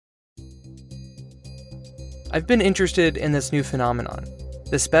I've been interested in this new phenomenon,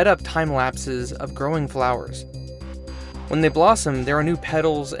 the sped-up time lapses of growing flowers. When they blossom, there are new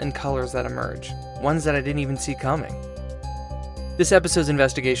petals and colors that emerge, ones that I didn't even see coming. This episode's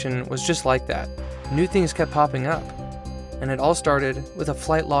investigation was just like that. New things kept popping up, and it all started with a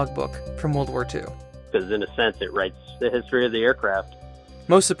flight logbook from World War II. Because in a sense, it writes the history of the aircraft.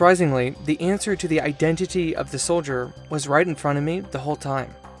 Most surprisingly, the answer to the identity of the soldier was right in front of me the whole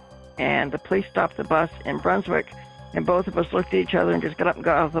time. And the police stopped the bus in Brunswick, and both of us looked at each other and just got up and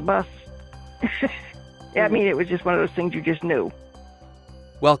got off the bus. I mean, it was just one of those things you just knew.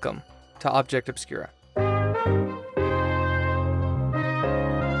 Welcome to Object Obscura.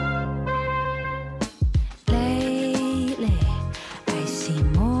 Lately, I see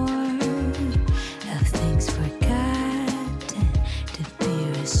more of things forgotten to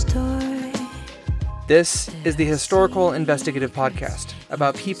be restored. This is the Historical Investigative Podcast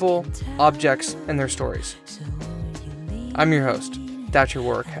about people, objects, and their stories. I'm your host, Thatcher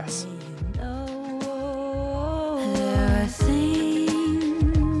Warwick Hess. There are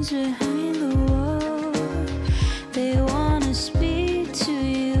things behind the wall. They want to speak to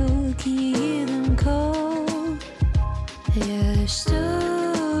you. Can you hear them call? Their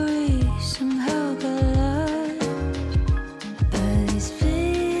stories somehow got lost. But these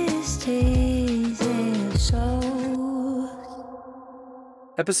mysteries they have solved.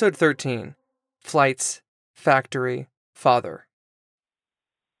 Episode 13, Flights, Factory, Father.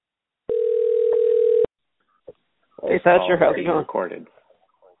 Hey, Thatcher, how's it going? Recorded.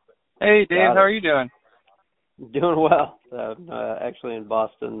 Hey, Dave, how are you doing? Doing well. I'm actually in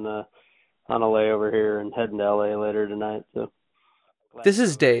Boston on a layover here and heading to LA later tonight. So. This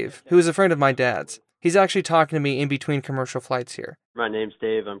is Dave, who is a friend of my dad's. He's actually talking to me in between commercial flights here. My name's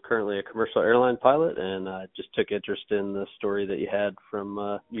Dave. I'm currently a commercial airline pilot, and I just took interest in the story that you had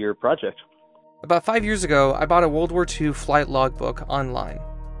from your project. About 5 years ago, I bought a World War II flight logbook online.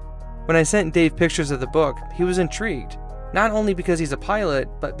 When I sent Dave pictures of the book, he was intrigued, not only because he's a pilot,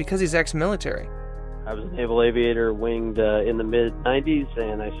 but because he's ex-military. I was a naval aviator, winged in the mid-'90s,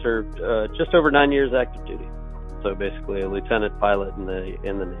 and I served just over 9 years active duty. So basically a lieutenant pilot in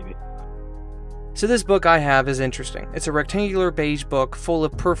the Navy. So this book I have is interesting. It's a rectangular beige book full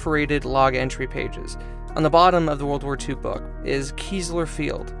of perforated log entry pages. On the bottom of the World War II book is Keesler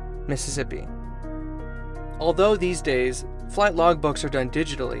Field, Mississippi. Although these days, flight logbooks are done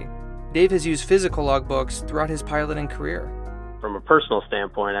digitally, Dave has used physical logbooks throughout his piloting career. From a personal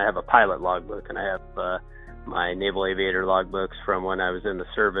standpoint, I have a pilot logbook, and I have my naval aviator logbooks from when I was in the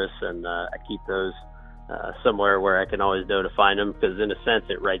service, and I keep those somewhere where I can always know to find them, because in a sense,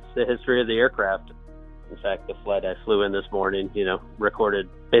 it writes the history of the aircraft. In fact, the flight I flew in this morning, recorded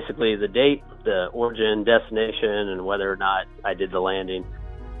basically the date, the origin, destination, and whether or not I did the landing.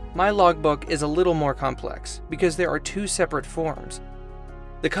 My logbook is a little more complex because there are two separate forms.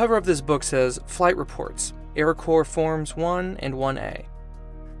 The cover of this book says Flight Reports, Air Corps Forms 1 and 1A.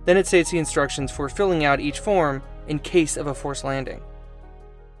 Then it states the instructions for filling out each form in case of a forced landing.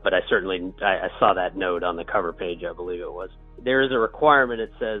 But I saw that note on the cover page, I believe it was. There is a requirement,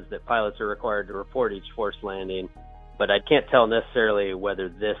 it says, that pilots are required to report each forced landing, but I can't tell necessarily whether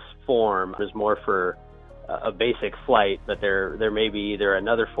this form is more for a basic flight, but there may be either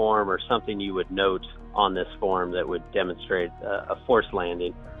another form or something you would note on this form that would demonstrate a forced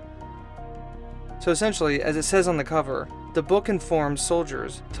landing. So essentially, as it says on the cover, the book informs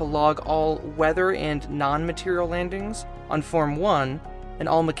soldiers to log all weather and non-material landings on Form 1 and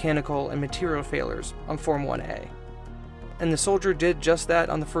all mechanical and material failures on Form 1A. And the soldier did just that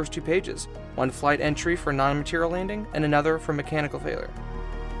on the first two pages, one flight entry for non-material landing and another for mechanical failure.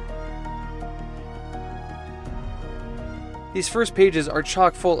 These first pages are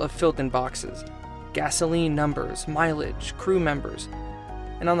chock full of filled-in boxes, gasoline numbers, mileage, crew members,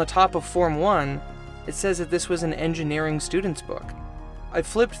 and on the top of Form 1, it says that this was an engineering student's book. I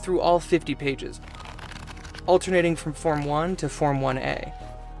flipped through all 50 pages, alternating from Form 1 to Form 1A.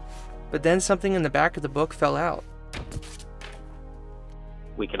 But then something in the back of the book fell out.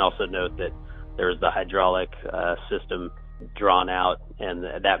 We can also note that there's the hydraulic system drawn out, and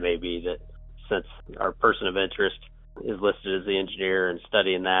that may be that since our person of interest is listed as the engineer and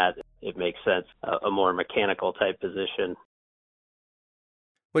studying that, it makes sense, a more mechanical type position.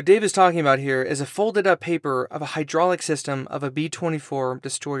 What Dave is talking about here is a folded up paper of a hydraulic system of a B-24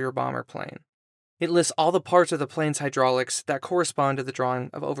 destroyer bomber plane. It lists all the parts of the plane's hydraulics that correspond to the drawing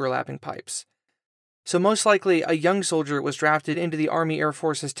of overlapping pipes. So most likely, a young soldier was drafted into the Army Air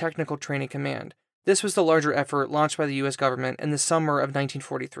Force's Technical Training Command. This was the larger effort launched by the U.S. government in the summer of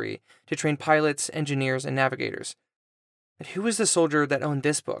 1943 to train pilots, engineers, and navigators. But who was the soldier that owned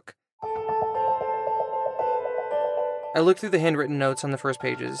this book? I looked through the handwritten notes on the first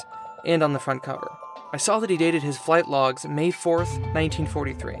pages and on the front cover. I saw that he dated his flight logs May 4th,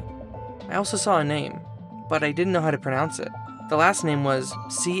 1943. I also saw a name, but I didn't know how to pronounce it. The last name was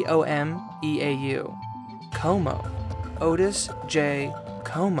Comeau. Como. Otis J.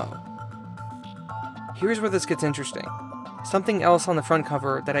 Como. Here's where this gets interesting. Something else on the front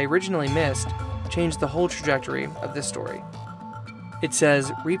cover that I originally missed changed the whole trajectory of this story. It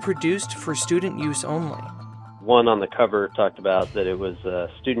says, reproduced for student use only. One on the cover talked about that it was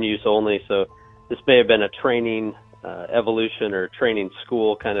student use only, so this may have been a training evolution or training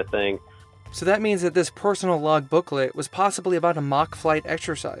school kind of thing. So that means that this personal log booklet was possibly about a mock flight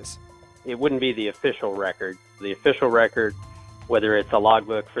exercise. It wouldn't be the official record. The official record, whether it's a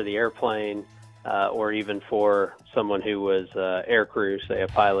logbook for the airplane or even for someone who was air crew, say a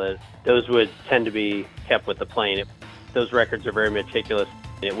pilot, those would tend to be kept with the plane. Those records are very meticulous.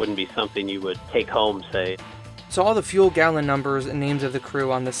 It wouldn't be something you would take home, say. So all the fuel gallon numbers and names of the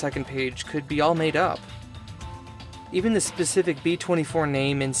crew on the second page could be all made up. Even the specific B-24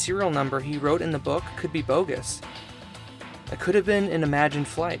 name and serial number he wrote in the book could be bogus. It could have been an imagined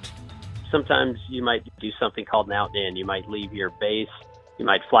flight. Sometimes you might do something called an out and in. You might leave your base, you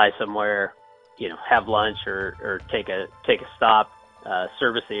might fly somewhere, have lunch or take a stop,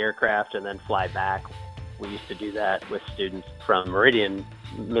 service the aircraft, and then fly back. We used to do that with students from Meridian,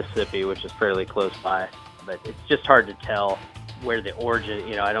 Mississippi, which is fairly close by. But it's just hard to tell where the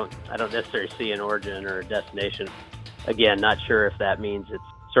origin, I don't necessarily see an origin or a destination. Again, not sure if that means it's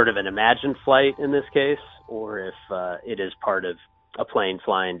sort of an imagined flight in this case, or if it is part of a plane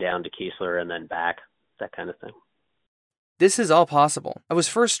flying down to Keesler and then back, that kind of thing. This is all possible. I was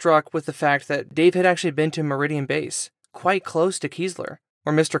first struck with the fact that Dave had actually been to Meridian Base, quite close to Keesler,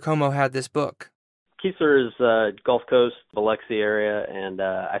 where Mr. Como had this book. Keesler is Gulf Coast, Biloxi area, and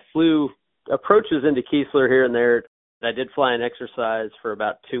I flew approaches into Keesler here and there. I did fly an exercise for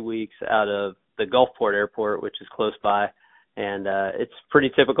about 2 weeks out of the Gulfport Airport, which is close by, and it's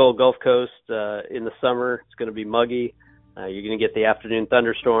pretty typical Gulf Coast. In the summer, it's going to be muggy. You're going to get the afternoon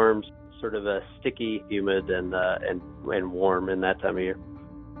thunderstorms, sort of a sticky, humid, and warm in that time of year.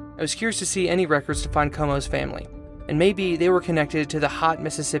 I was curious to see any records to find Como's family, and maybe they were connected to the hot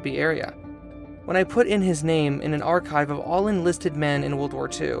Mississippi area. When I put in his name in an archive of all enlisted men in World War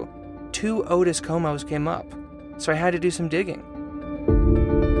II, 2 Otis Comos came up, so I had to do some digging.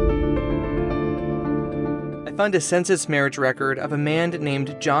 I found a census marriage record of a man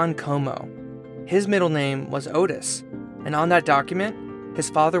named John Como. His middle name was Otis, and on that document, his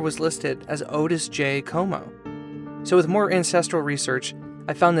father was listed as Otis J. Como. So with more ancestral research,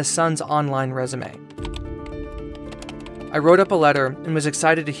 I found the son's online resume. I wrote up a letter and was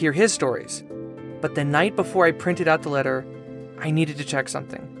excited to hear his stories, but the night before I printed out the letter, I needed to check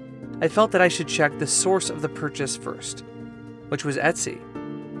something. I felt that I should check the source of the purchase first, which was Etsy.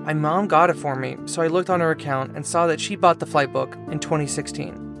 My mom got it for me, so I looked on her account and saw that she bought the flight book in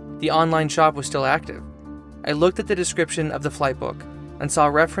 2016. The online shop was still active. I looked at the description of the flight book and saw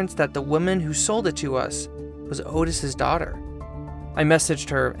reference that the woman who sold it to us was Otis's daughter. I messaged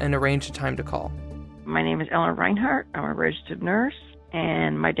her and arranged a time to call. My name is Ellen Reinhardt. I'm a registered nurse,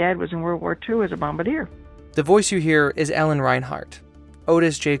 and my dad was in World War II as a bombardier. The voice you hear is Ellen Reinhardt,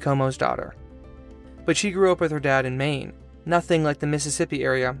 Otis J. Como's daughter. But she grew up with her dad in Maine, nothing like the Mississippi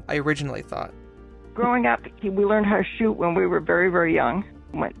area I originally thought. Growing up, we learned how to shoot when we were very, very young.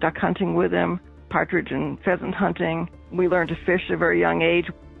 Went duck hunting with him, partridge and pheasant hunting. We learned to fish at a very young age.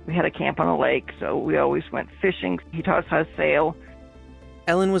 We had a camp on a lake, so we always went fishing. He taught us how to sail.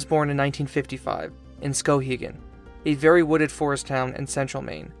 Ellen was born in 1955 in Skowhegan, a very wooded forest town in central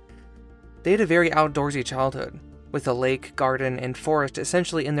Maine. They had a very outdoorsy childhood, with a lake, garden, and forest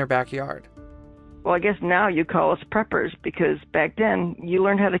essentially in their backyard. Well, I guess now you call us preppers, because back then you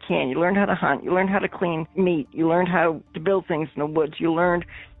learned how to can, you learned how to hunt, you learned how to clean meat, you learned how to build things in the woods, you learned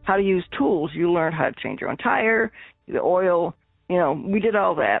how to use tools, you learned how to change your own tire, the oil, we did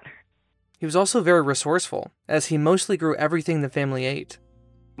all that. He was also very resourceful, as he mostly grew everything the family ate.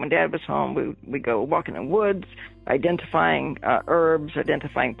 When Dad was home, we'd go walking in the woods, identifying herbs,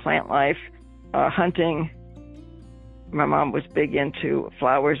 identifying plant life, hunting. My mom was big into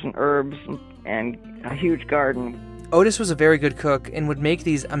flowers and herbs and a huge garden. Otis was a very good cook and would make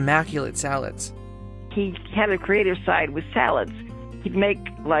these immaculate salads. He had a creative side with salads. He'd make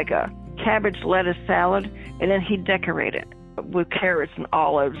like a cabbage lettuce salad, and then he'd decorate it with carrots and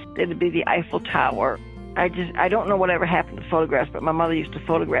olives. It'd be the Eiffel Tower. I don't know whatever happened to photographs, but my mother used to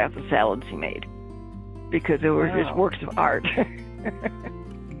photograph the salads he made because they were just works of art.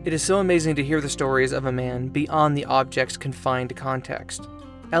 It is so amazing to hear the stories of a man beyond the object's confined context.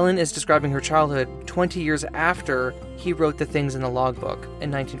 Ellen is describing her childhood 20 years after he wrote the things in the logbook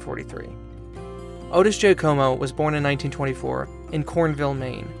in 1943. Otis J. Como was born in 1924 in Cornville,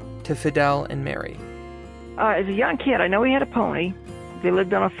 Maine, to Fidel and Mary. As a young kid, I know he had a pony. They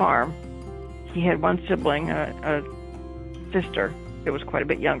lived on a farm. He had one sibling, a sister that was quite a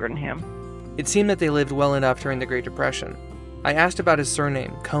bit younger than him. It seemed that they lived well enough during the Great Depression. I asked about his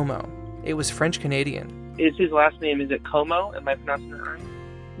surname, Como. It was French-Canadian. Is his last name, is it Como? Am I pronouncing it right?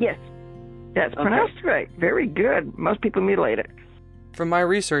 Yes, that's pronounced right. Very good. Most people mutilate it. From my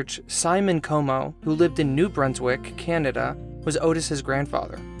research, Simon Como, who lived in New Brunswick, Canada, was Otis's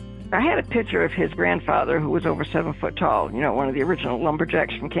grandfather. I had a picture of his grandfather, who was over 7 foot tall, one of the original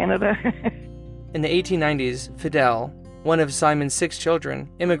lumberjacks from Canada. In the 1890s, Fidel, one of Simon's 6 children,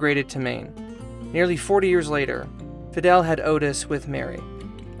 immigrated to Maine. Nearly 40 years later, Fidel had Otis with Mary.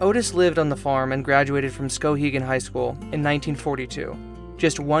 Otis lived on the farm and graduated from Skowhegan High School in 1942,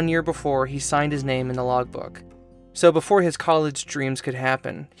 just 1 year before he signed his name in the logbook. So before his college dreams could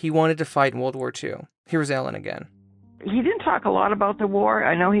happen, he wanted to fight in World War II. Here's Ellen again. He didn't talk a lot about the war.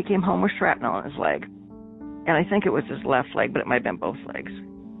 I know he came home with shrapnel in his leg. And I think it was his left leg, but it might have been both legs.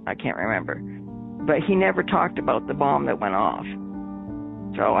 I can't remember. But he never talked about the bomb that went off.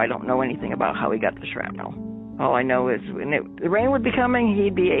 So I don't know anything about how he got the shrapnel. All I know is when the rain would be coming,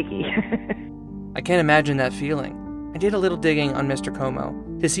 he'd be achy. I can't imagine that feeling. I did a little digging on Mr. Como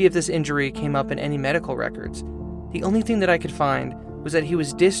to see if this injury came up in any medical records. The only thing that I could find was that he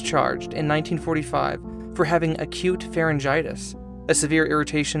was discharged in 1945 for having acute pharyngitis, a severe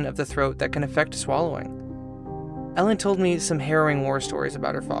irritation of the throat that can affect swallowing. Ellen told me some harrowing war stories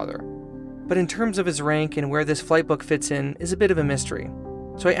about her father, but in terms of his rank and where this flight book fits in is a bit of a mystery,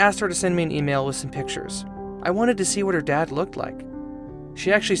 so I asked her to send me an email with some pictures. I wanted to see what her dad looked like.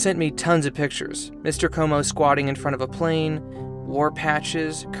 She actually sent me tons of pictures, Mr. Como squatting in front of a plane, war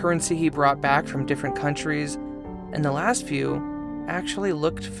patches, currency he brought back from different countries, and the last few actually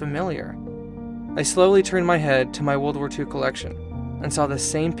looked familiar. I slowly turned my head to my World War II collection and saw the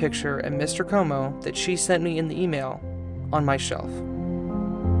same picture of Mr. Como that she sent me in the email on my shelf.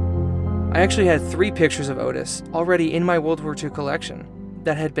 I actually had 3 pictures of Otis already in my World War II collection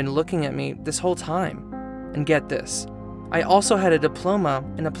that had been looking at me this whole time. And get this, I also had a diploma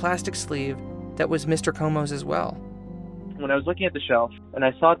in a plastic sleeve that was Mr. Como's as well. When I was looking at the shelf and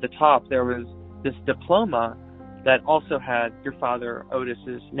I saw at the top there was this diploma that also had your father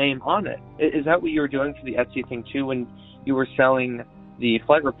Otis's name on it. Is that what you were doing for the Etsy thing too? When you were selling the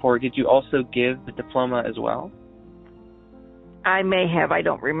flight report, did you also give the diploma as well? I may have, I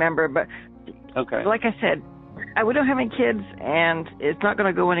don't remember, but okay. Like I said, I don't have any kids and it's not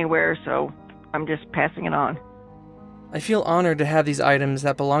going to go anywhere, so I'm just passing it on. I feel honored to have these items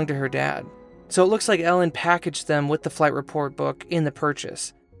that belong to her dad. So it looks like Ellen packaged them with the flight report book in the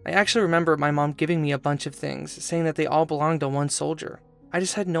purchase. I actually remember my mom giving me a bunch of things, saying that they all belonged to one soldier. I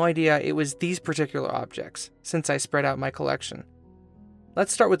just had no idea it was these particular objects, since I spread out my collection.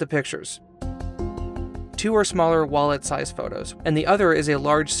 Let's start with the pictures. 2 are smaller wallet-sized photos, and the other is a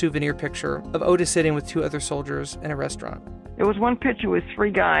large souvenir picture of Otis sitting with 2 other soldiers in a restaurant. There was one picture with 3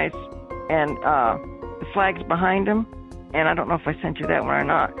 guys, and the flag's behind them, and I don't know if I sent you that one or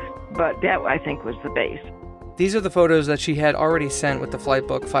not, but that, I think, was the base. These are the photos that she had already sent with the flight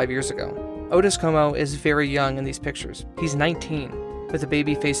book 5 years ago. Otis Como is very young in these pictures. He's 19, with a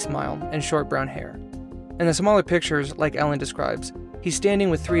baby-faced smile and short brown hair. In the smaller pictures, like Ellen describes, he's standing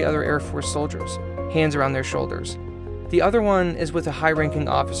with 3 other Air Force soldiers, hands around their shoulders. The other one is with a high-ranking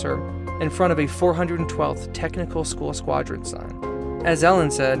officer in front of a 412th Technical School Squadron sign. As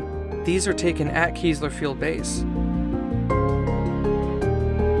Ellen said, these are taken at Keesler Field Base.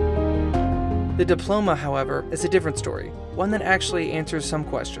 The diploma, however, is a different story, one that actually answers some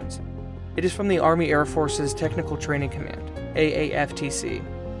questions. It is from the Army Air Force's Technical Training Command, AAFTC,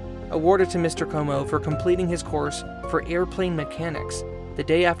 awarded to Mr. Como for completing his course for airplane mechanics the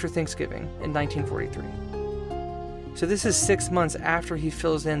day after Thanksgiving in 1943. So this is 6 months after he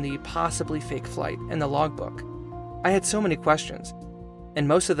fills in the possibly fake flight in the logbook. I had so many questions, and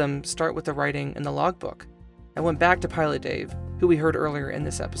most of them start with the writing in the logbook. I went back to Pilot Dave, who we heard earlier in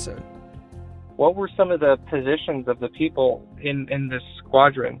this episode. What were some of the positions of the people in this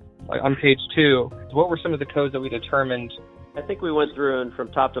squadron? Like on page 2, what were some of the codes that we determined? I think we went through and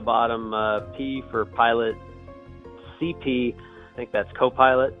from top to bottom, P for pilot, CP, I think that's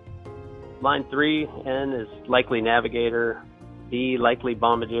co-pilot. Line 3, N is likely navigator, B likely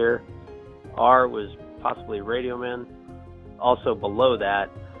bombardier, R was possibly radioman. Also below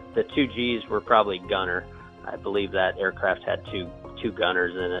that, the 2 Gs were probably gunner. I believe that aircraft had two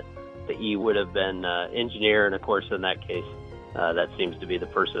gunners in it. The E would have been engineer, and of course in that case, that seems to be the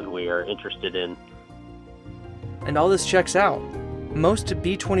person we are interested in. And all this checks out. Most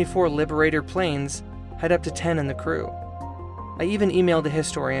B-24 Liberator planes had up to 10 in the crew. I even emailed a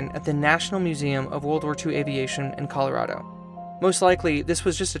historian at the National Museum of World War II Aviation in Colorado. Most likely, this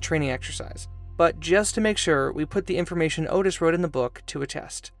was just a training exercise, but just to make sure, we put the information Otis wrote in the book to a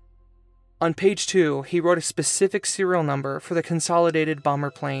test. On page 2, he wrote a specific serial number for the consolidated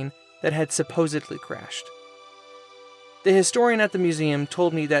bomber plane that had supposedly crashed. The historian at the museum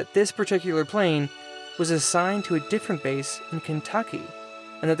told me that this particular plane was assigned to a different base in Kentucky,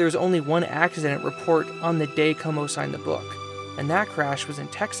 and that there was only one accident report on the day Como signed the book, and that crash was in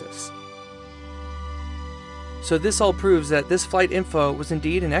Texas. So this all proves that this flight info was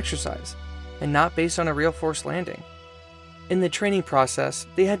indeed an exercise, and not based on a real forced landing. In the training process,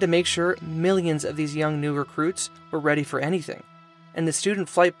 they had to make sure millions of these young new recruits were ready for anything, and the student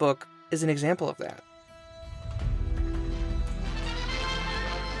flight book is an example of that.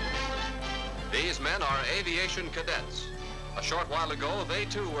 These men are aviation cadets. A short while ago, they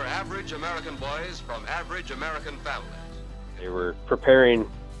too were average American boys from average American families. They were preparing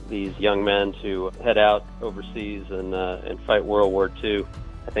these young men to head out overseas and fight World War II.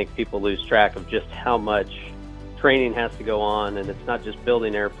 I think people lose track of just how much training has to go on, and it's not just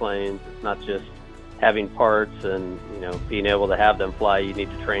building airplanes, it's not just having parts and being able to have them fly. You need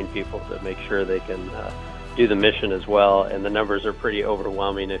to train people to make sure they can do the mission as well, and the numbers are pretty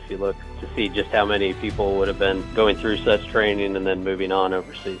overwhelming if you look to see just how many people would have been going through such training and then moving on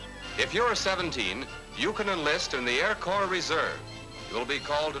overseas. If you're 17, you can enlist in the Air Corps Reserve. You'll be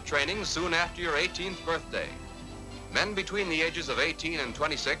called to training soon after your 18th birthday. Men between the ages of 18 and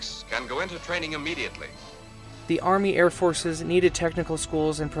 26 can go into training immediately. The Army Air Forces needed technical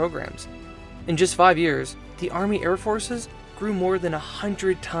schools and programs. In just 5 years, the Army Air Forces grew more than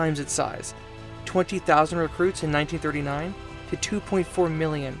 100 times its size, 20,000 recruits in 1939 to 2.4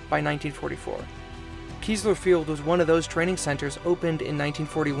 million by 1944. Keesler Field was one of those training centers opened in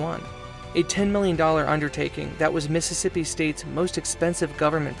 1941, a $10 million undertaking that was Mississippi State's most expensive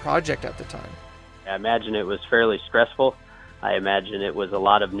government project at the time. I imagine it was fairly stressful. I imagine it was a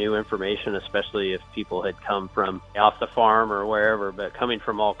lot of new information, especially if people had come from off the farm or wherever, but coming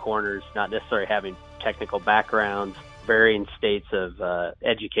from all corners, not necessarily having technical backgrounds, varying states of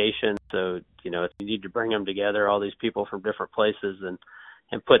education. So, you need to bring them together, all these people from different places,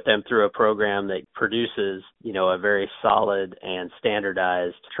 and put them through a program that produces, a very solid and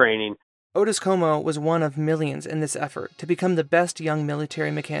standardized training. Otis Como was one of millions in this effort to become the best young military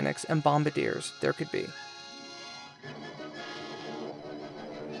mechanics and bombardiers there could be.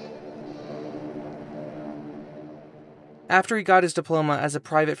 After he got his diploma as a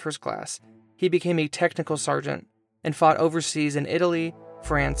private first class, he became a technical sergeant and fought overseas in Italy,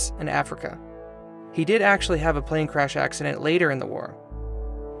 France, and Africa. He did actually have a plane crash accident later in the war.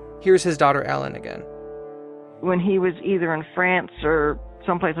 Here's his daughter Ellen again. When he was either in France or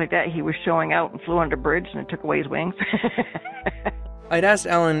someplace like that, he was showing out and flew under a bridge and it took away his wings. I'd asked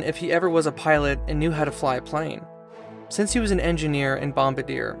Ellen if he ever was a pilot and knew how to fly a plane. Since he was an engineer and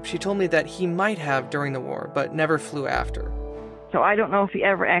bombardier, she told me that he might have during the war, but never flew after. So I don't know if he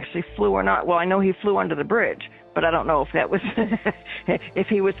ever actually flew or not. Well, I know he flew under the bridge, but I don't know if that was if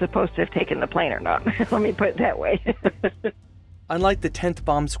he was supposed to have taken the plane or not. Let me put it that way. Unlike the 10th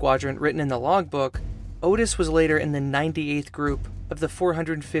Bomb Squadron written in the logbook, Otis was later in the 98th group of the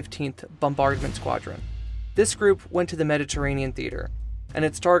 415th Bombardment Squadron. This group went to the Mediterranean theater, and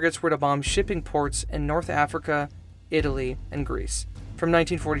its targets were to bomb shipping ports in North Africa, Italy, and Greece from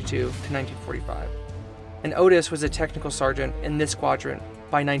 1942 to 1945. And Otis was a technical sergeant in this squadron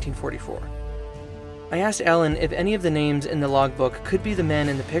by 1944. I asked Ellen if any of the names in the logbook could be the men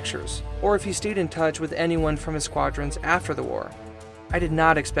in the pictures, or if he stayed in touch with anyone from his squadrons after the war. I did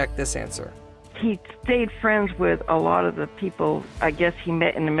not expect this answer. He stayed friends with a lot of the people, I guess, he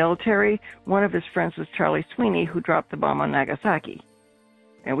met in the military. One of his friends was Charlie Sweeney, who dropped the bomb on Nagasaki.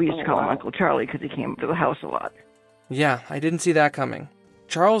 And we used to call him Uncle Charlie because he came to the house a lot. Yeah, I didn't see that coming.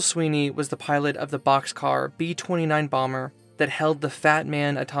 Charles Sweeney was the pilot of the boxcar B-29 bomber that held the Fat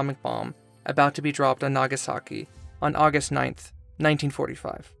Man atomic bomb about to be dropped on Nagasaki on August 9th,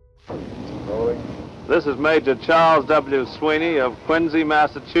 1945. This is Major Charles W. Sweeney of Quincy,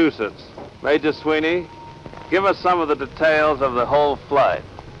 Massachusetts. Major Sweeney, give us some of the details of the whole flight.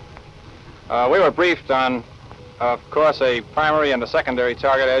 We were briefed on, of course, a primary and a secondary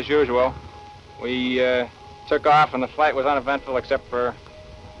target as usual. We took off and the flight was uneventful except for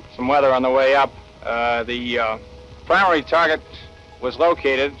some weather on the way up. The primary target was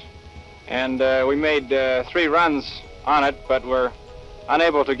located and we made 3 runs on it, but were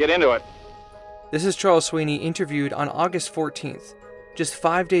unable to get into it. This is Charles Sweeney interviewed on August 14th, just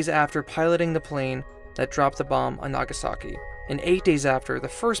 5 days after piloting the plane that dropped the bomb on Nagasaki, and 8 days after the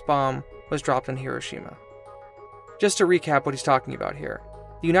first bomb was dropped on Hiroshima. Just to recap what he's talking about here,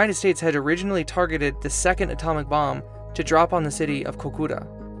 the United States had originally targeted the second atomic bomb to drop on the city of Kokuda,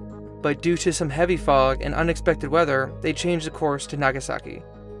 but due to some heavy fog and unexpected weather, they changed the course to Nagasaki,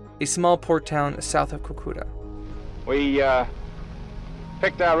 a small port town south of Kokuda. We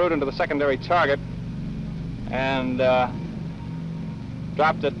picked our route into the secondary target and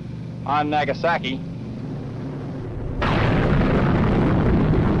dropped it on Nagasaki.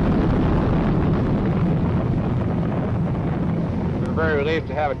 We were very relieved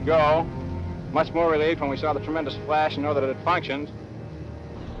to have it go. Much more relieved when we saw the tremendous flash and know that it had functioned.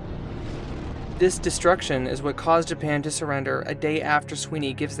 This destruction is what caused Japan to surrender a day after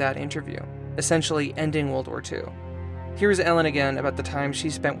Sweeney gives that interview, essentially ending World War II. Here's Ellen again about the time she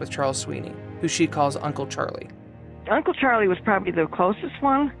spent with Charles Sweeney, who she calls Uncle Charlie. Uncle Charlie was probably the closest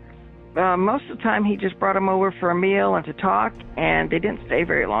one. Most of the time he just brought him over for a meal and to talk, and they didn't stay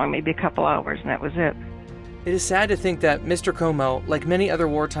very long, maybe a couple hours, and that was it. It is sad to think that Mr. Como, like many other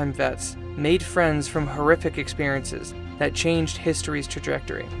wartime vets, made friends from horrific experiences that changed history's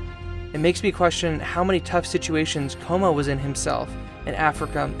trajectory. It makes me question how many tough situations Como was in himself in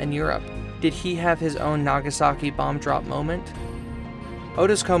Africa and Europe. Did he have his own Nagasaki bomb drop moment?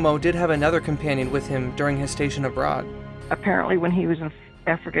 Otis Como did have another companion with him during his station abroad. Apparently when he was in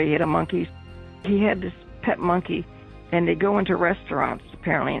Africa, he had a monkey. He had this pet monkey, and they go into restaurants,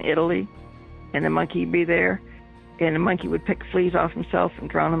 apparently in Italy, and the monkey would be there, and the monkey would pick fleas off himself and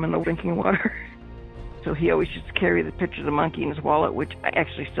drown them in the drinking water. So he always used to carry the picture of the monkey in his wallet, which I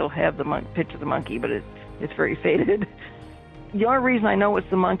actually still have the picture of the monkey, but it's very faded. The only reason I know it's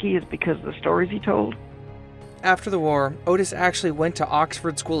the monkey is because of the stories he told. After the war, Otis actually went to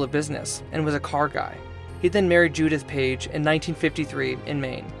Oxford School of Business and was a car guy. He then married Judith Page in 1953 in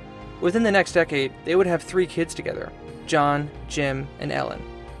Maine. Within the next decade, they would have 3 kids together, John, Jim, and Ellen.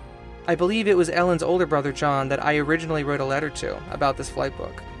 I believe it was Ellen's older brother John that I originally wrote a letter to about this flight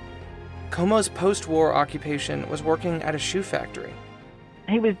book. Como's post-war occupation was working at a shoe factory.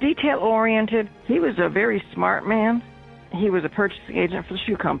 He was detail-oriented. He was a very smart man. He was a purchasing agent for the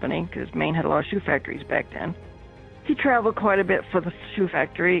shoe company, because Maine had a lot of shoe factories back then. He traveled quite a bit for the shoe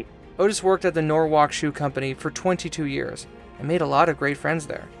factory. Otis worked at the Norwalk Shoe Company for 22 years and made a lot of great friends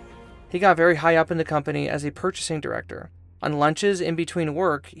there. He got very high up in the company as a purchasing director. On lunches in between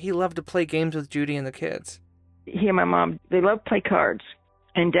work, he loved to play games with Judy and the kids. He and my mom, they loved to play cards.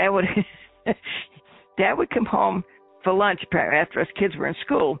 And Dad would come home for lunch after us kids were in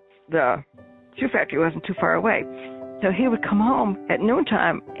school. The shoe factory wasn't too far away. So he would come home at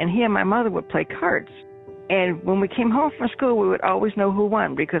noontime, and he and my mother would play cards. And when we came home from school, we would always know who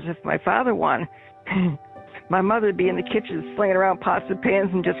won, because if my father won, my mother would be in the kitchen slinging around pots and pans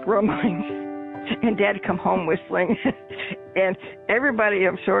and just grumbling. And Dad would come home whistling. And everybody,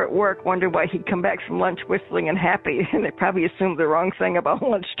 I'm sure, at work wondered why he'd come back from lunch whistling and happy, and they probably assumed the wrong thing about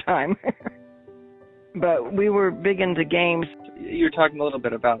lunchtime. But we were big into games. You were talking a little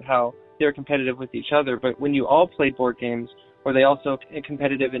bit about how they were competitive with each other, but when you all played board games, were they also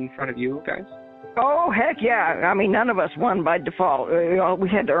competitive in front of you guys? Oh, heck yeah. I mean, none of us won by default. We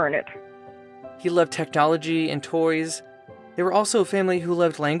had to earn it. He loved technology and toys. They were also a family who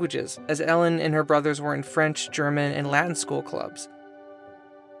loved languages, as Ellen and her brothers were in French, German, and Latin school clubs.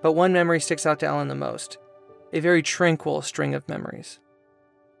 But one memory sticks out to Ellen the most, a very tranquil string of memories.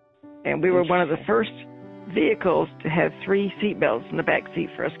 And we were one of the first vehicles to have 3 seatbelts in the back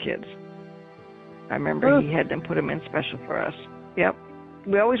seat for us kids. I remember he had them put them in special for us. Yep.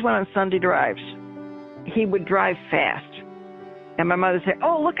 We always went on Sunday drives. He would drive fast. And my mother would say,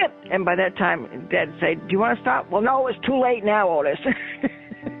 "Oh, look at," and by that time, Dad would say, "Do you want to stop?" "Well, no, it's too late now, Otis."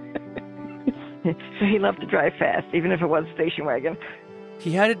 So he loved to drive fast, even if it was a station wagon.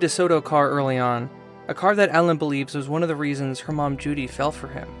 He had a DeSoto car early on, a car that Ellen believes was one of the reasons her mom Judy fell for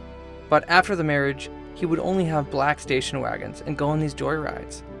him. But after the marriage, he would only have black station wagons and go on these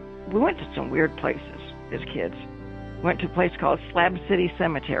joyrides. We went to some weird places as kids. We went to a place called Slab City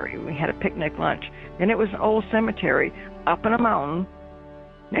Cemetery. We had a picnic lunch, and it was an old cemetery up in a mountain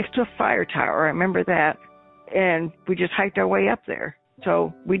next to a fire tower. I remember that. And we just hiked our way up there.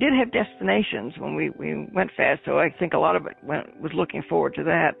 So we did have destinations when we went fast, so I think a lot of it was looking forward to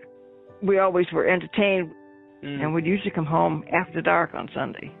that. We always were entertained, and we'd usually come home after dark on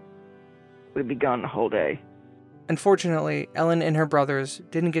Sunday. We'd be gone the whole day. Unfortunately, Ellen and her brothers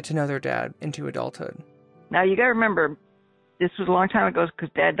didn't get to know their dad into adulthood. Now, you got to remember, this was a long time ago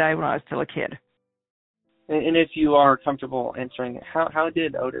because Dad died when I was still a kid. And if you are comfortable answering it, how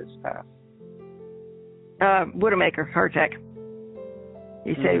did Otis pass? Widowmaker, heart attack.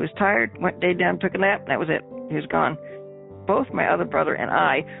 He said he was tired, went day down, took a nap, and that was it. He was gone. Both my other brother and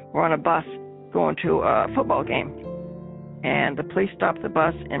I were on a bus going to a football game. And the police stopped the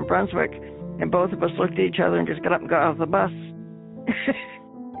bus in Brunswick, and both of us looked at each other and just got up and got off the bus.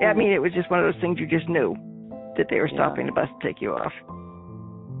 I mean, it was just one of those things you just knew that they were stopping the bus to take you off.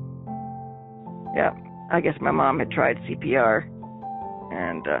 Yeah, I guess my mom had tried CPR,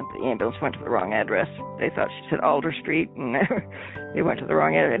 and the ambulance went to the wrong address. They thought she said Alder Street, and they went to the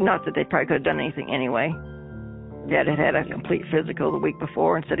wrong address. Not that they probably could have done anything anyway. Dad had had a complete physical the week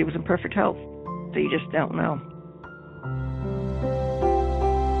before and said he was in perfect health. So you just don't know.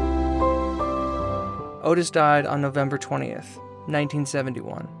 Otis died on November 20th,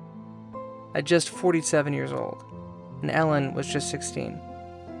 1971, at just 47 years old, and Ellen was just 16.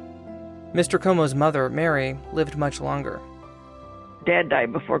 Mr. Comeau's mother, Mary, lived much longer. Dad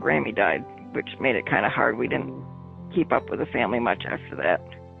died before Grammy died, which made it kind of hard. We didn't keep up with the family much after that.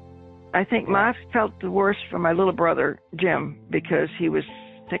 I think Ma felt the worst for my little brother, Jim, because he was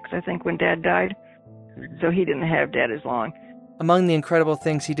 6, I think, when Dad died, so he didn't have Dad as long. Among the incredible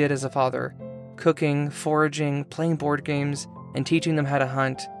things he did as a father, cooking, foraging, playing board games, and teaching them how to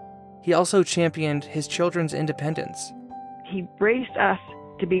hunt, he also championed his children's independence. He raised us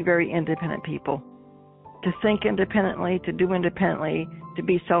to be very independent people, to think independently, to do independently, to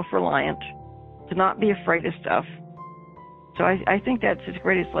be self-reliant, to not be afraid of stuff. So I think that's his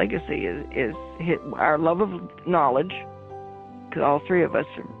greatest legacy is our love of knowledge, because all three of us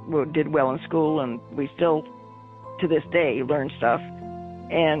did well in school, and we still, to this day, learn stuff,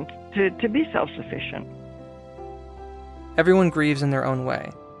 and to be self-sufficient. Everyone grieves in their own way,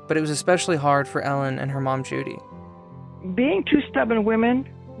 but it was especially hard for Ellen and her mom, Judy. Being two stubborn women,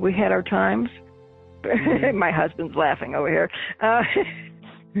 we had our times. My husband's laughing over here.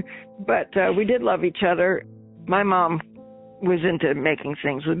 But we did love each other. My mom was into making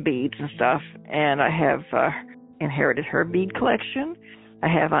things with beads and stuff, and I have inherited her bead collection. I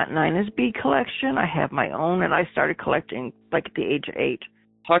have Aunt Nina's bead collection. I have my own, and I started collecting like at the age of 8.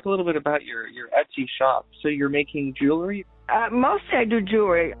 Talk a little bit about your Etsy shop. So you're making jewelry? Mostly I do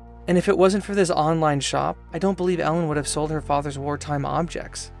jewelry. And if it wasn't for this online shop, I don't believe Ellen would have sold her father's wartime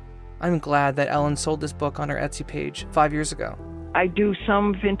objects. I'm glad that Ellen sold this book on her Etsy page 5 years ago. I do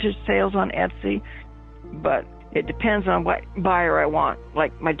some vintage sales on Etsy, but it depends on what buyer I want.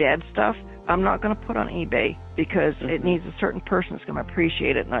 Like my dad's stuff, I'm not going to put on eBay because it needs a certain person that's going to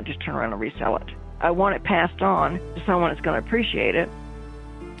appreciate it, not just turn around and resell it. I want it passed on to someone that's going to appreciate it.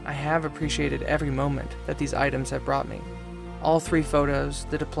 I have appreciated every moment that these items have brought me. All 3 photos,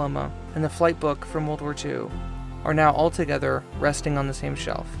 the diploma, and the flight book from World War II are now all together resting on the same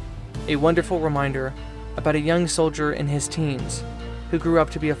shelf. A wonderful reminder about a young soldier in his teens who grew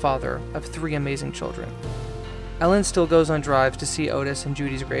up to be a father of 3 amazing children. Ellen still goes on drives to see Otis and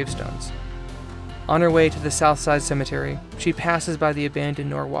Judy's gravestones. On her way to the Southside Cemetery, she passes by the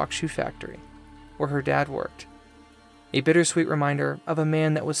abandoned Norwalk shoe factory, where her dad worked. A bittersweet reminder of a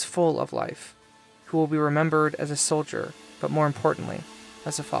man that was full of life, who will be remembered as a soldier, but more importantly,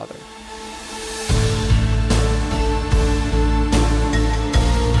 as a father.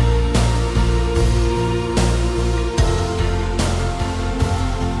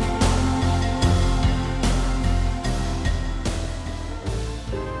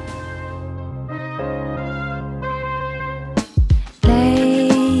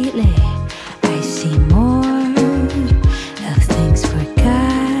 Lately, I see more of things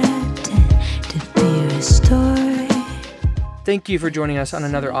forgotten to be restored. Thank you for joining us on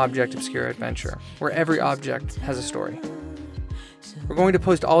another Object Obscura adventure, where every object has a story. We're going to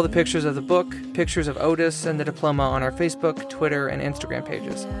post all the pictures of the book, pictures of Otis, and the diploma on our Facebook, Twitter, and Instagram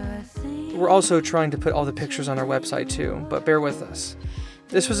pages. We're also trying to put all the pictures on our website too, but bear with us.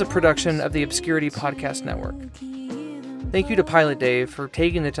 This was a production of the Obscurity Podcast Network. Thank you to Pilot Dave for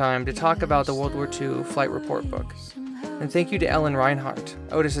taking the time to talk about the World War II Flight Report book. And thank you to Ellen Reinhardt,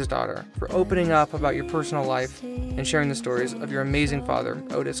 Otis's daughter, for opening up about your personal life and sharing the stories of your amazing father,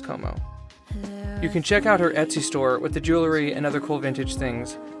 Otis Comeau. You can check out her Etsy store with the jewelry and other cool vintage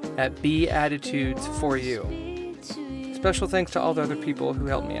things at Beattitudes for You. Special thanks to all the other people who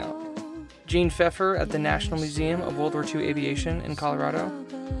helped me out. Gene Pfeffer at the National Museum of World War II Aviation in Colorado,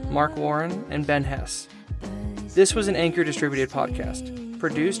 Mark Warren, and Ben Hess. This was an Anchor distributed podcast,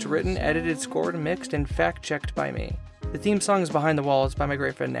 produced, written, edited, scored, mixed, and fact-checked by me. The theme song is Behind the Walls by my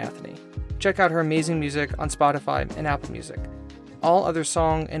great friend Nathany. Check out her amazing music on Spotify and Apple Music. All other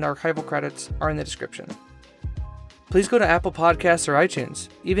song and archival credits are in the description. Please go to Apple Podcasts or iTunes.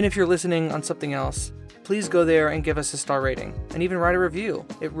 Even if you're listening on something else, please go there and give us a star rating, and even write a review.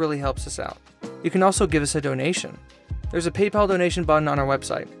 It really helps us out. You can also give us a donation. There's a PayPal donation button on our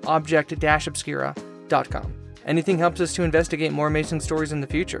website, object-obscura.com. Anything helps us to investigate more amazing stories in the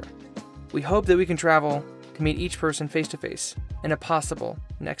future. We hope that we can travel to meet each person face-to-face in a possible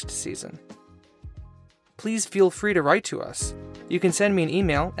next season. Please feel free to write to us. You can send me an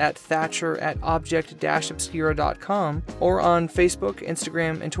email at thatcher@object-obscura.com or on Facebook,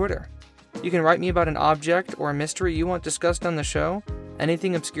 Instagram, and Twitter. You can write me about an object or a mystery you want discussed on the show,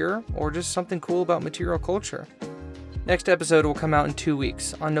 anything obscure, or just something cool about material culture. Next episode will come out in 2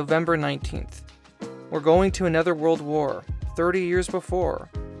 weeks, on November 19th. We're going to another world war, 30 years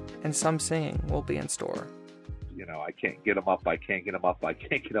before, and some singing will be in store. I can't get them up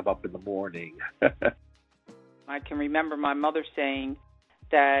in the morning. I can remember my mother saying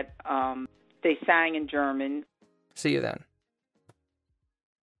that they sang in German. See you then.